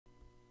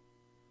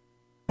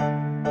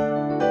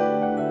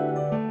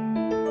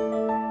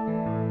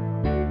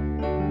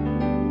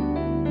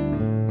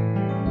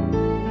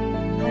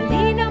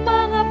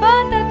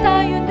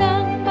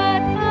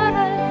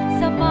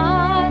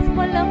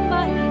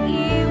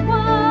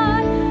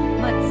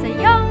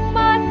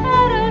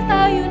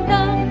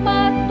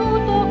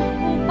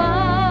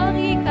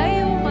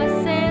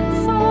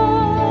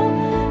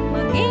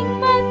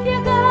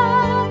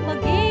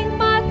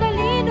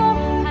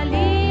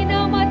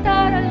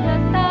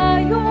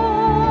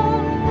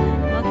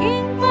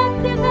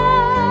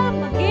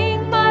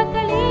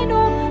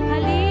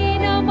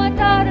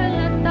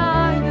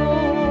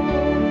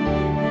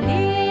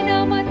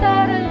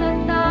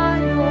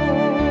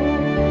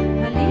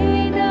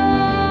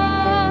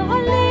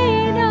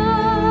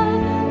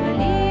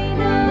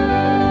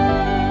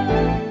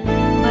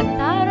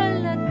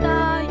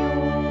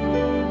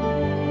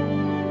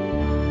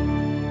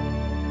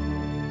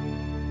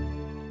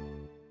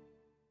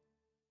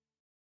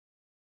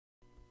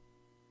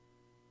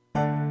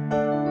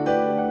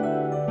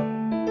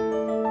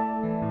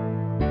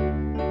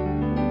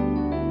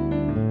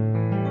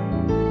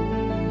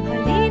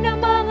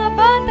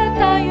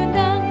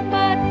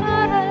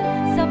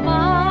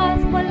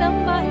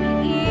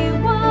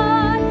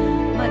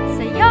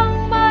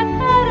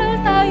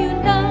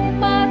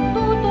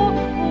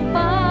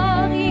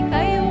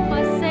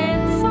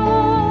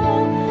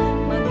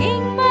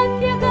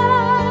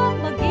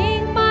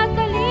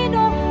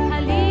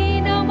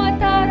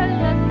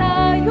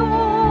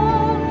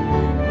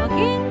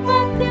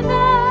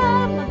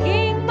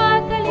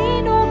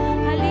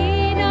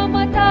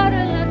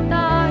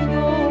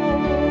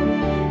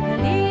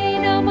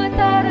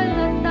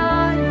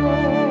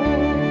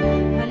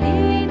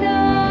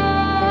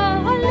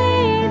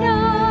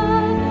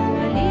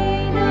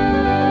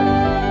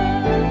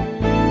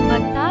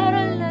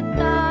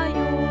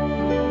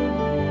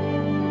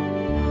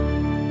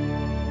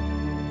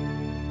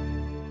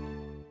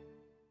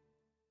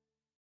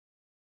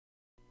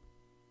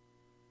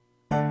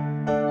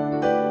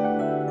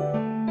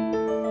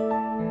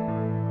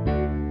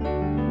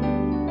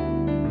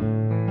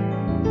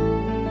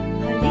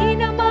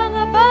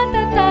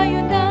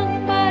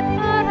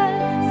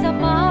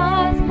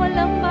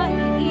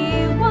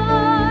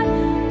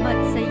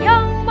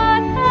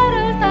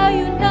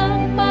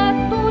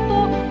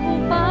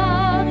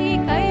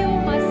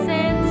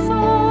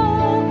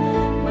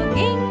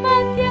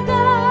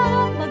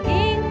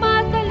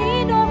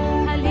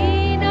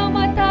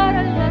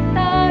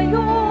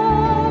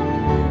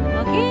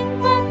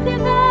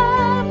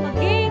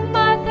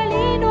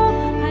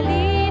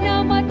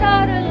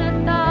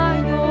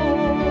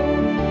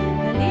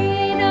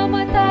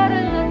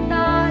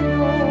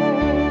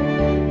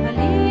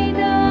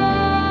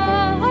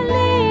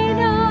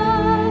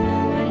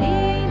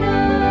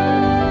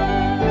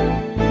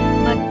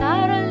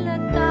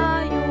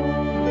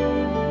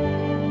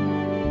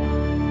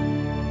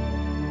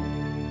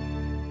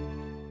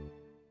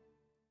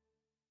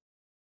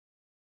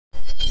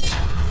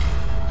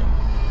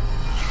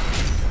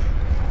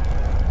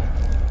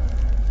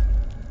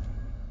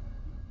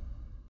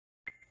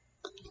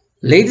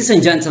Ladies and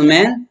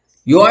gentlemen,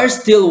 you are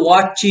still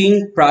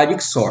watching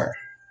Project SOAR,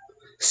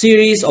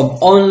 series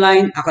of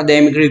online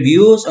academic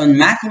reviews on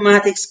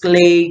mathematics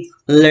CLAID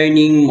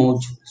learning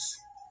modules.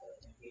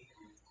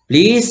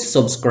 Please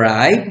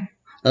subscribe,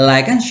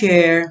 like and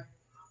share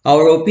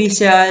our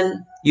official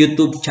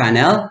YouTube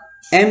channel,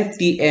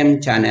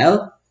 MTM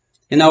channel,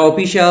 and our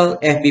official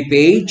FB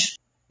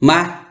page,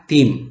 Math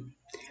Team,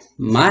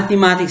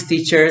 Mathematics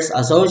Teachers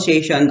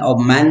Association of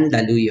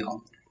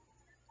Mandaluyong.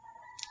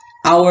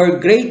 Our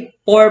grade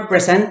 4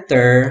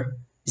 presenter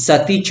is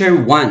a Teacher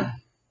 1,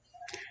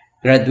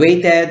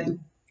 graduated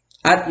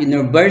at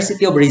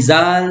University of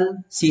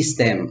Rizal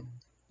System,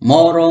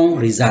 Morong,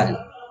 Rizal.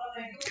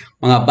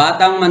 Mga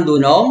Batang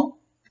MANDunong,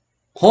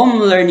 home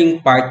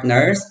learning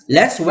partners,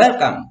 let's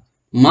welcome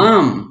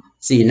Ma'am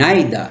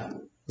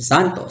ZENAIDA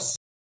Santos.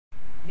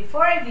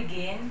 Before I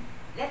begin,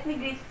 let me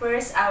greet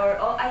first our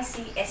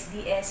OIC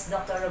SDS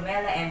Dr.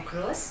 Romela M.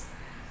 Cruz,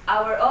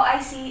 our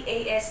OIC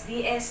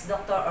ASDS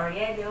Dr.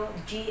 Aurelio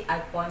G.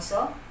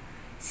 Alfonso,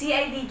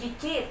 CIDG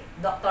Chief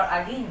Dr.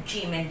 Aline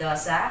G.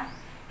 Mendoza,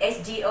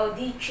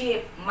 SGOD Chief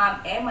Ma'am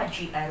Emma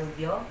G.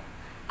 Arubio,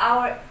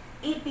 our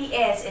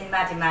EPS in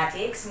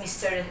Mathematics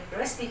Mr.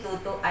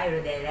 Restituto I.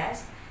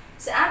 Rodelas,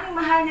 sa aming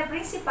mahal na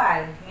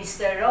principal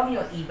Mr.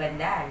 Romeo E.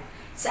 Bandal,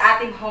 sa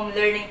ating home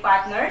learning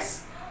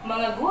partners,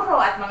 mga guro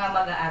at mga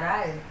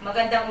mag-aaral,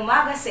 magandang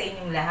umaga sa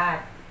inyong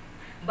lahat.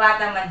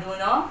 Batang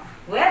MANDunong,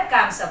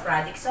 welcome sa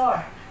Project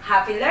SOAR.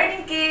 Happy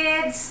learning,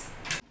 kids!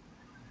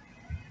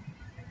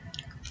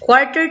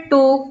 Quarter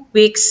 2,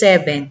 Week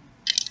 7.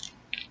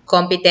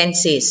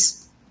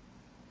 Competencies.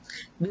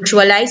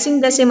 Visualizing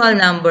decimal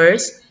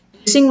numbers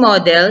using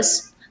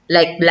models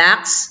like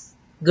blocks,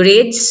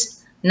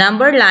 grids,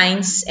 number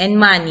lines, and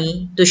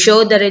money to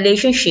show the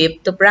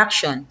relationship to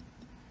fraction.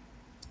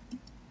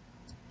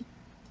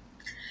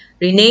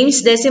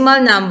 Renames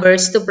decimal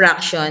numbers to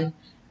fraction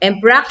and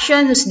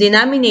fraction whose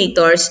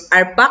denominators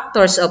are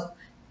factors of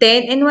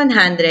 10 and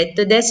 100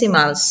 to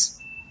decimals.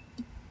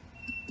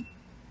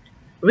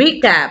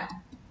 Recap.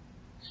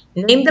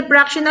 Name the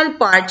fractional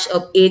parts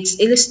of each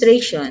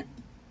illustration.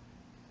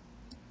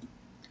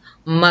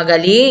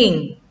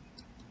 Magaling.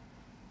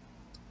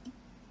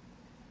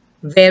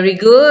 Very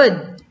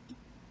good.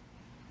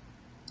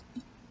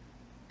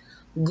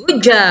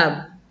 Good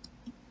job.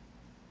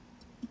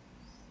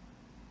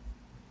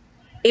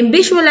 In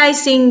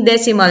visualizing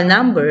decimal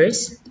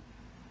numbers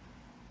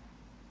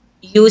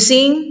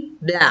using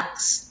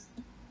blocks.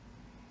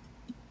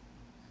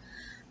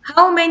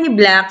 How many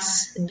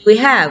blocks do we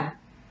have?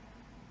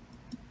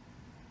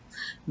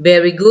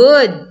 Very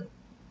good.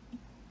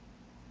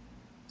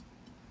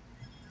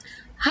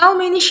 How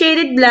many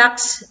shaded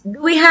blocks do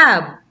we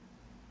have?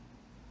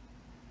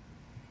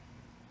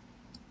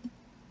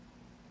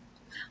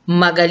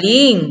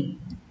 Magaling.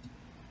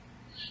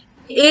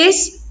 It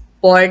is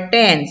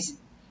 4/10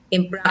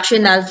 in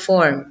fractional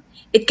form.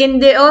 It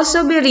can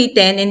also be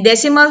written in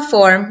decimal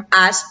form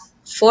as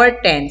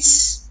 4/10.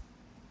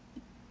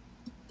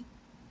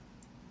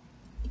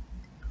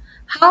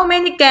 How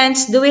many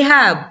cans do we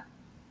have?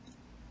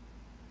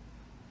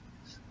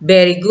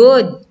 Very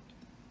good.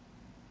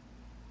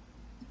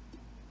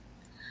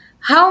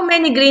 How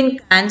many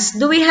green cans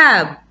do we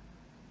have?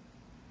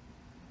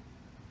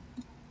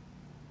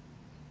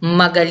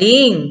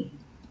 Magaling.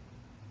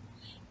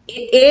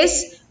 It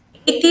is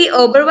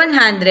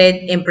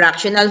 80/100 in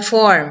fractional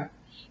form.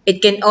 It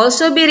can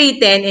also be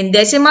written in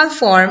decimal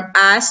form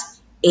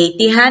as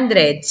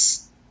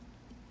 80/100s.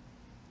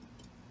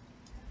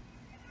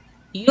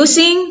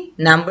 Using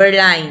number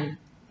line.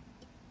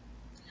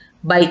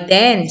 By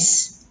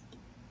tens.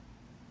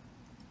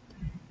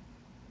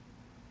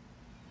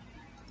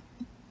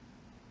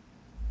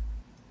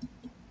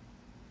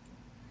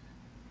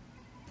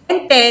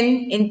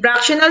 Ten in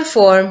fractional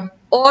form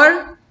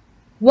or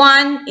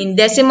 1 in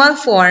decimal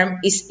form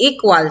is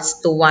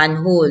equals to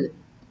 1 whole.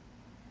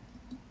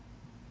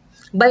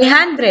 By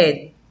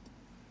 100.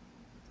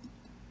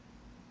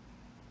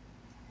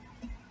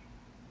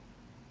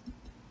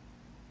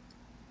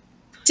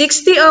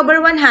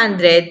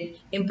 (60/100)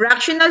 in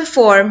fractional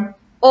form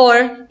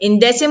or in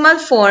decimal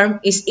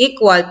form is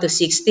equal to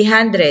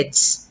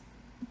 60/100s.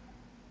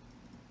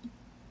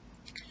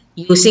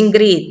 Using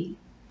grid.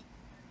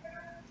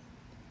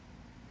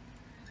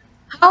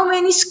 How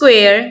many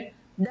squares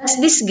does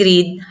this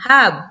grid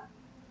have?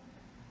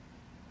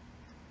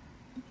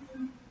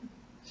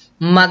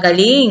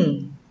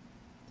 Magaling.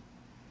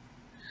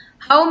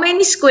 How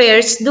many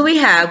squares do we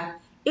have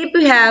if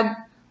we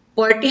have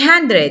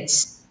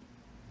 40/100s?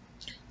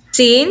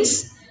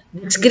 Since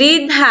this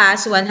grid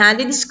has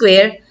 100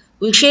 squares,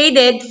 we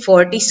shaded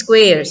 40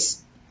 squares.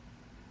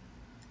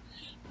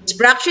 Its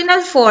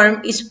fractional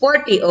form is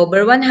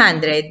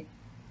 40/100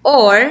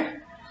 or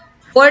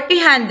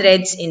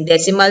 40/100s in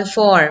decimal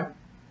form.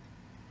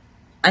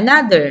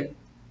 Another.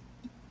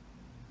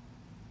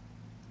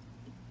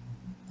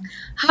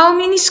 How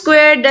many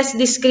squares does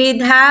this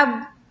grid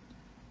have?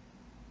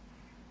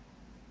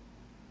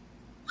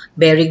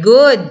 Very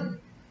good.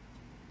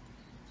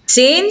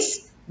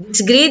 Since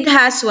This grid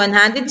has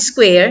 100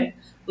 square.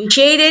 We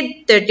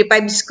shaded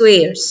 35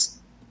 squares.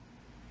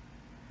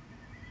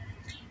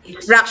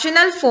 Its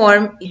fractional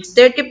form is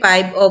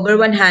 35 over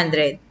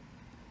 100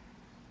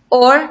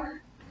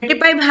 or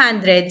 35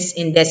 hundredths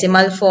in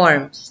decimal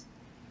forms.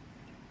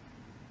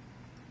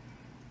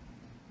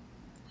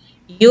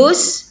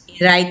 Use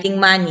in writing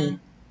money.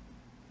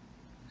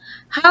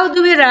 How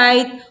do we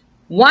write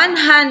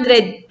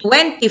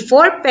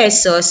 124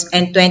 pesos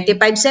and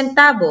 25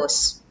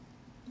 centavos?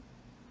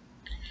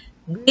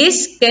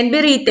 This can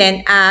be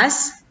written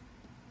as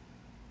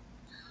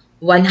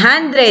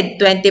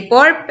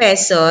 124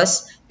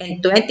 pesos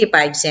and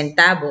 25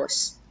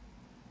 centavos.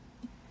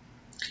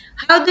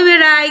 How do we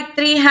write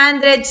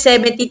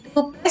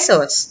 372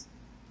 pesos?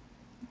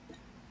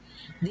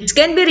 This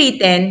can be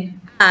written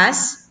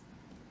as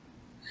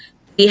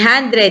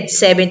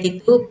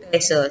 372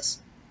 pesos.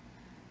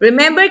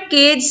 Remember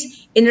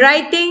kids, in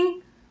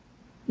writing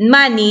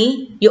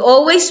money, you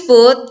always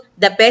put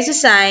the peso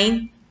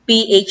sign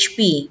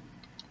PHP.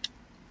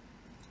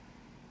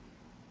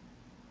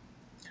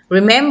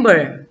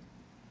 Remember,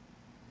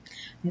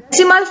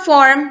 decimal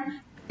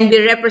form can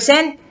be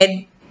represented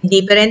in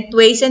different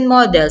ways and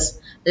models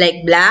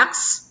like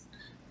blocks,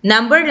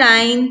 number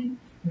line,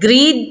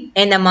 grid,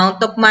 and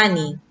amount of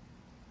money.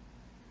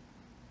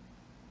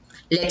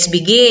 Let's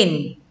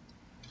begin.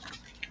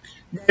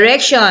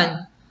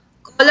 Direction.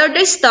 Color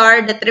the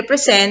star that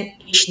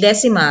represent each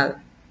decimal.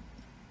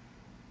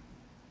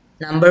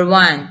 Number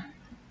 1.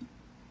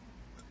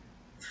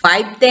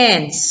 5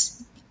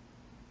 tenths.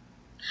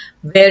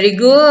 Very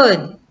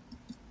good.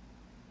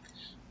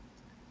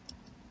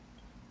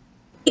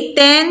 8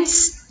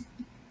 tenths.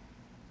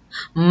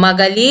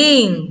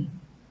 Magaling.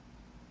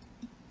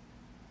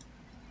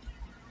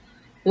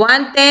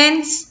 1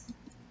 tenths.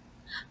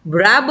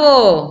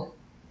 Bravo.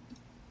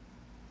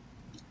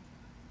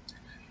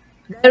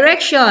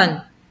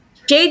 Direction.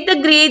 Shade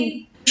the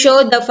grid to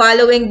show the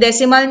following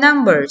decimal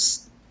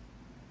numbers.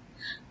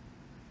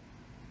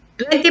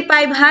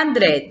 25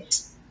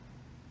 hundredths.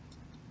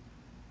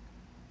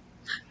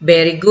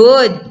 Very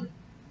good.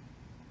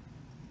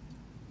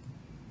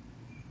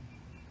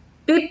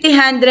 50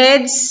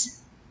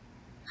 hundredths.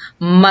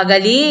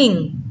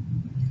 Magaling.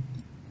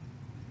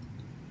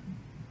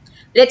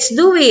 Let's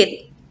do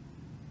it.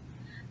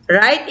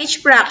 Write each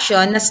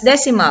fraction as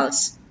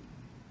decimals.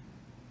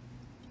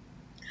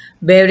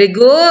 Very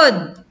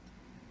good.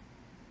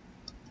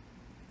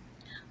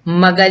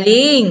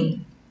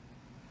 Magaling.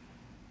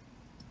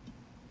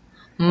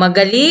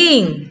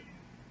 Magaling.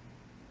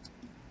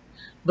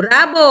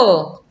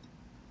 Bravo.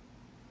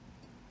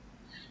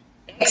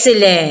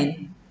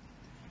 Excellent.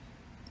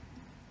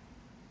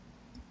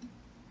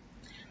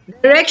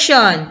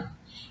 Direction.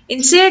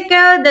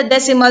 Encircle the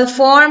decimal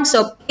forms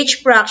of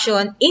each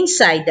fraction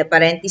inside the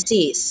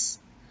parentheses.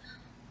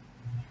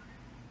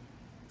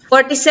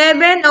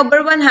 47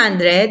 over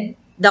 100,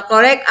 the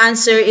correct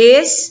answer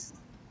is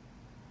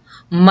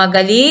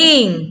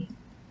magaling.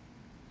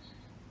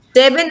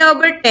 7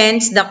 over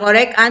 10, the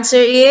correct answer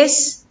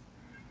is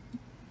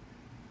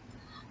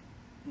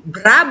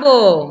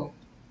bravo.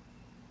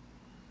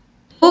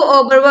 2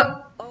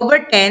 over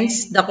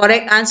 10, the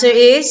correct answer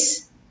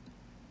is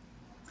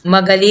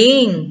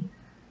magaling.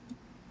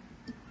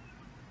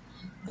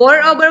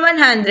 4 over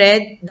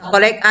 100, the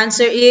correct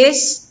answer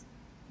is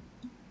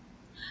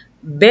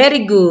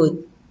very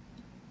good.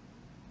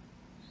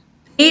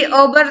 3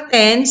 over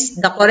 10,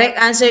 the correct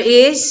answer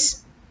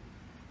is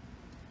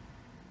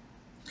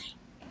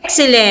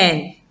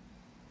excellent.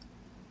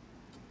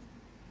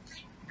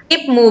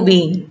 Keep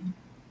moving.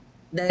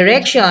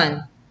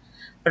 Direction.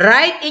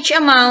 Write each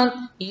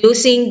amount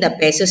using the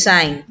peso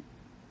sign.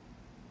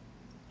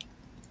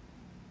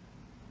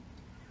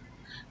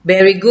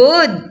 Very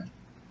good.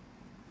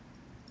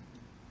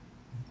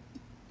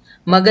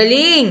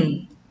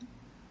 Magaling.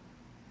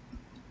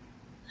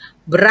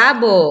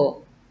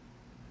 Bravo.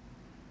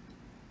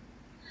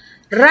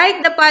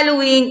 Write the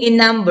following in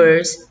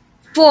numbers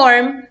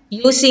form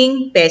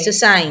using peso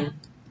sign.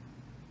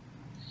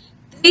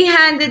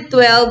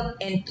 312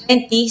 and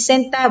 20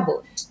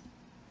 centavos.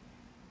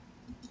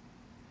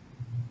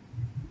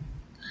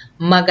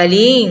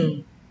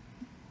 Magaling.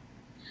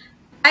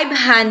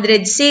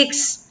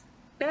 506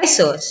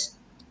 pesos.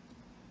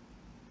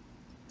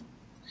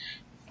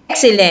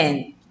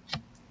 Excellent.